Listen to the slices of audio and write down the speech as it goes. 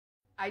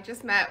I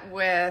just met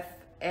with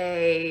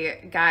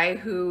a guy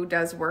who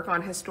does work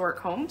on historic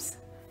homes,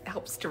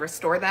 helps to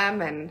restore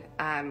them, and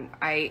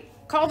I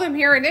called him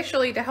here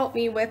initially to help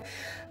me with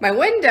my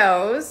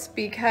windows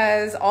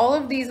because all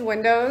of these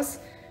windows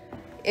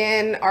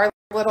in our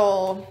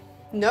little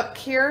nook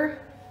here,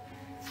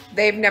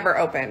 they've never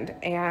opened,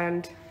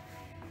 and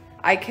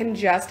I can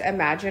just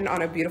imagine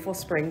on a beautiful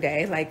spring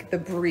day, like the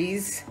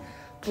breeze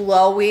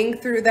blowing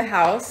through the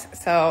house.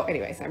 So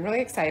anyways, I'm really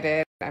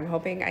excited. I'm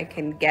hoping I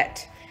can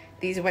get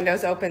these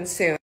windows open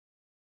soon.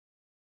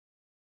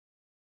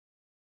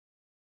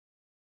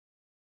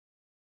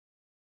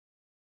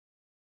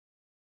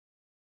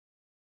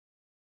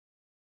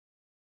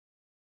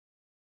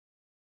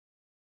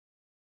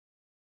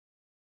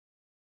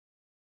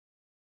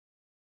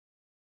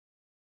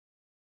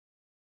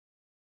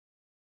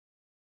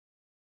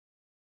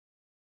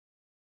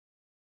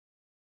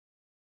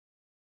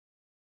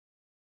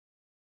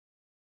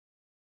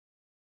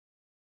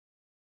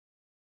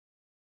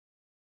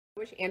 I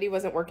wish Andy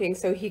wasn't working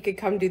so he could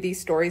come do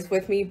these stories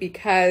with me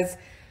because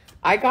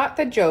I got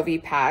the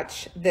Jovi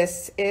patch.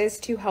 This is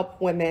to help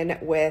women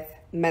with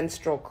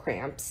menstrual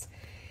cramps.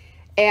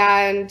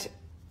 And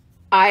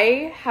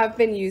I have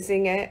been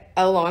using it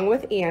along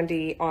with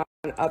Andy on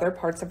other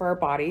parts of our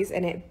bodies,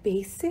 and it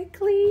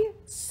basically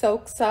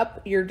soaks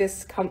up your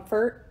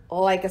discomfort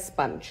like a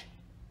sponge.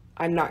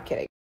 I'm not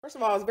kidding. First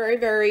of all, I was very,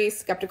 very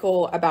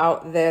skeptical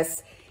about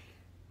this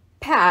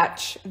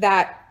patch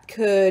that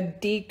could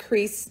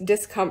decrease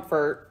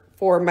discomfort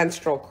for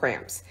menstrual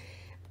cramps.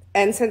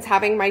 And since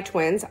having my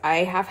twins,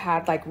 I have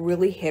had like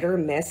really hit or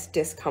miss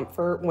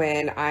discomfort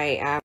when I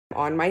am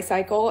on my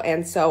cycle.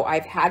 And so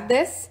I've had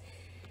this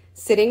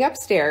sitting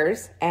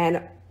upstairs,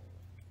 and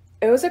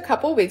it was a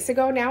couple weeks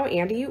ago now,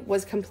 Andy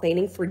was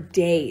complaining for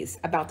days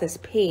about this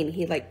pain.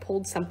 He like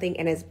pulled something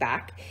in his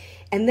back.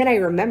 And then I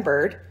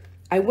remembered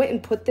I went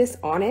and put this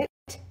on it,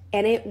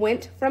 and it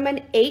went from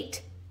an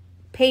 8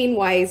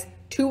 pain-wise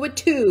to a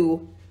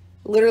 2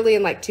 literally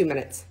in like 2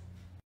 minutes.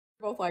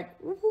 We're both like,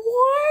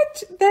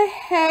 what the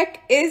heck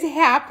is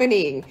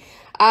happening?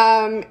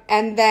 And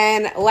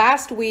then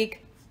last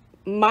week,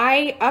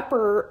 my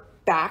upper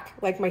back,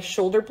 like my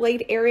shoulder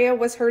blade area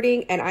was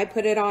hurting, and I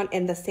put it on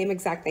and the same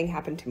exact thing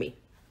happened to me.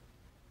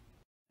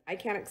 I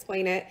can't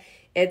explain it.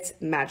 It's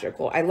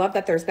magical. I love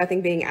that there's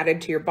nothing being added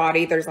to your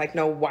body. There's like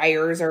no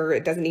wires, or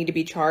it doesn't need to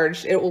be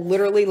charged. It will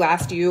literally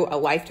last you a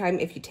lifetime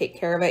if you take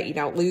care of it. You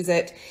don't lose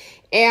it.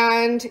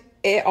 And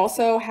it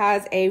also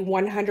has a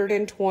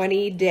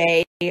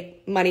 120-day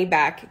money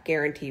back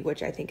guarantee,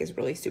 which I think is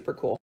really super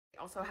cool. We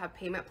also have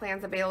payment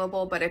plans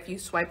available, but if you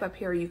swipe up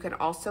here, you can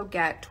also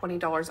get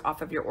 $20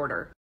 off of your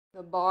order.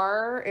 The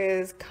bar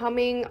is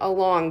coming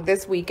along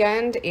this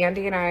weekend.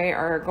 Andy and I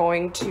are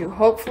going to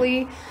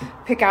hopefully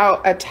pick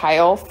out a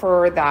tile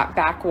for that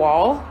back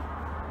wall.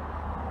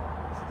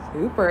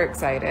 Super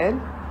excited.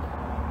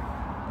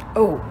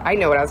 Oh, I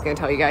know what I was going to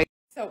tell you guys.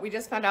 So we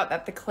just found out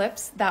that the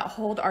clips that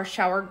hold our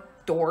shower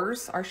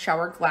doors, our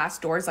shower glass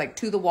doors, like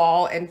to the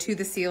wall and to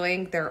the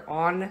ceiling, they're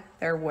on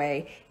their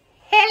way.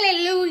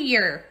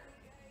 Hallelujah.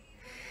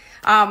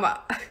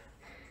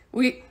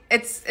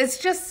 It's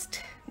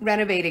just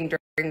renovating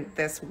during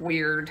this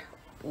weird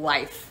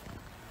life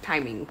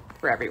timing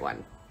for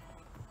everyone.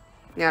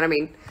 You know what I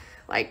mean?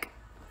 Like,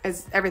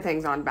 as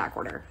everything's on back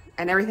order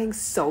and everything's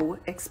so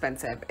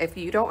expensive. If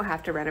you don't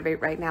have to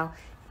renovate right now,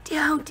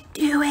 don't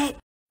do it.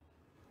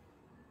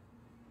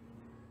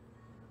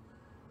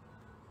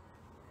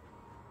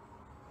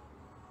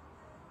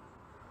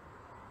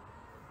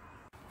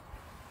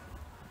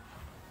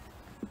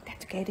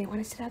 That's okay, I didn't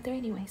want to sit out there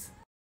anyways.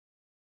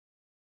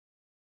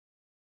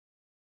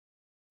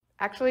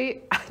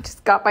 Actually, I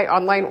just got my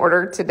online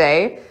order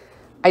today.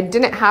 I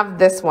didn't have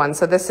this one,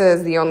 so this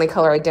is the only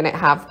color I didn't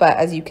have, but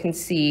as you can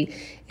see,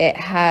 it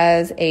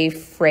has a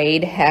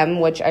frayed hem,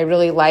 which I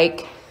really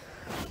like,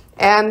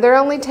 and they're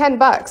only 10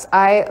 bucks.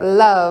 I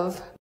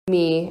love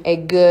me a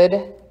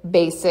good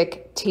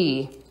basic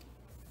tee.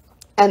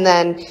 And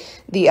then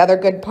the other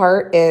good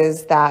part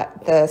is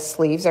that the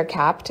sleeves are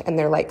capped, and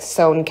they're like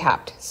sewn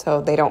capped, so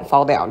they don't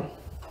fall down.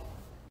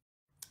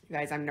 You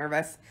guys, I'm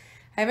nervous.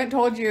 I haven't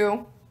told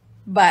you,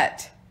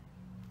 but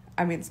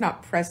I mean, it's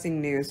not pressing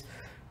news,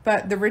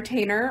 but the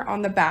retainer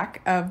on the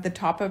back of the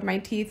top of my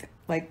teeth,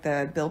 like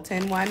the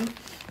built-in one,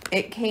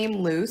 it came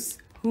loose,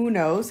 who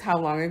knows how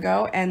long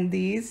ago. And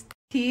these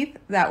teeth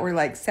that were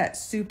like set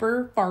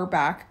super far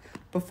back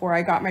before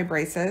I got my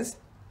braces,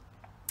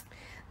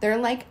 they're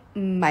like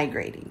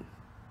migrating.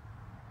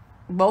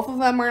 Both of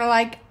them are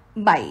like,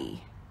 bye,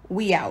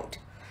 we out.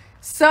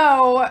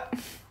 So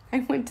I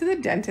went to the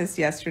dentist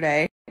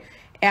yesterday,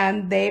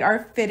 and they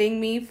are fitting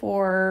me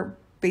for,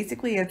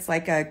 basically it's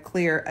like an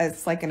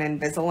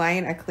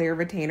Invisalign, a clear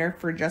retainer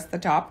for just the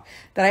top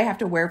that I have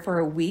to wear for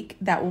a week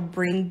that will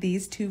bring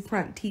these 2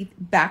 front teeth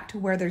back to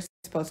where they're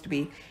supposed to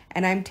be.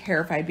 And I'm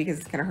terrified because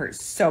it's gonna hurt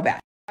so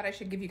bad. I thought I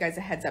should give you guys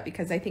a heads up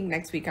because I think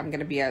next week I'm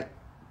gonna be a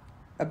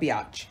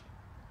biatch.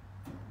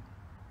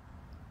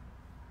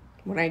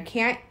 When I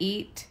can't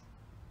eat,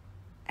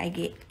 I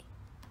get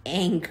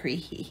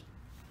angry.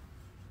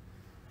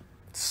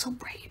 It's so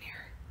bright in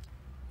here.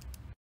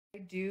 I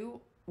do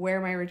wear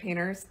my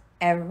retainers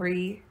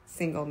every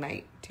single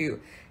night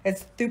too.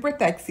 It's super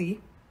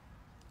sexy.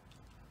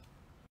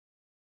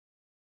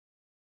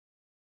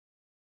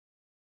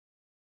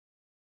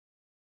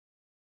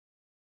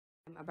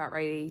 I'm about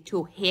ready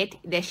to hit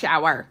the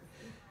shower.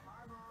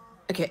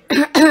 Okay,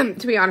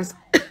 to be honest,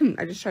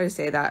 I just try to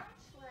say that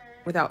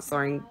without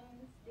slurring.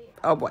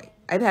 Oh boy,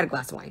 I've had a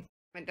glass of wine.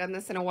 I haven't done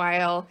this in a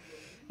while.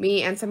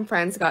 Me and some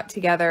friends got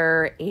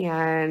together,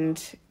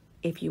 and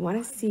if you want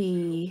to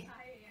see,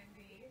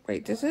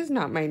 wait, this is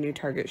not my new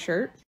Target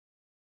shirt.